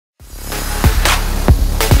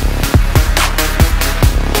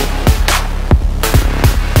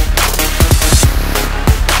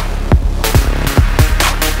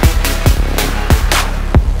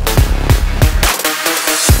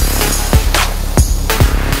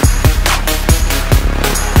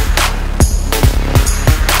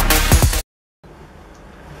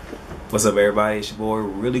What's up, everybody? It's your boy.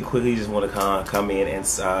 Really quickly, just want to come in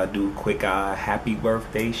and do a quick happy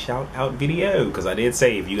birthday shout out video, because I did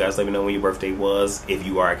say if you guys let me know when your birthday was, if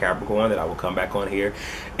you are a Capricorn, that I will come back on here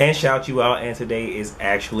and shout you out. And today is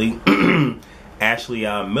actually Ashley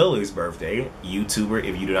Miller's birthday, YouTuber.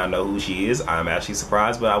 If you do not know who she is, I'm actually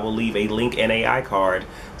surprised, but I will leave a link and a iCard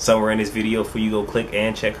somewhere in this video for you to go click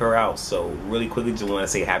and check her out. So really quickly, just want to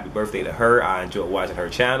say happy birthday to her. I enjoyed watching her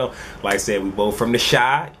channel. Like I said, we both from the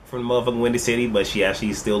Chi, from the motherfucking Windy City, but she actually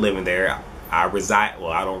is still living there. I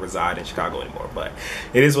don't reside in Chicago anymore, but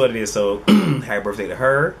it is what it is. So happy birthday to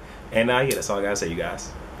her. And yeah, that's all I gotta say, you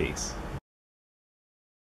guys. Peace.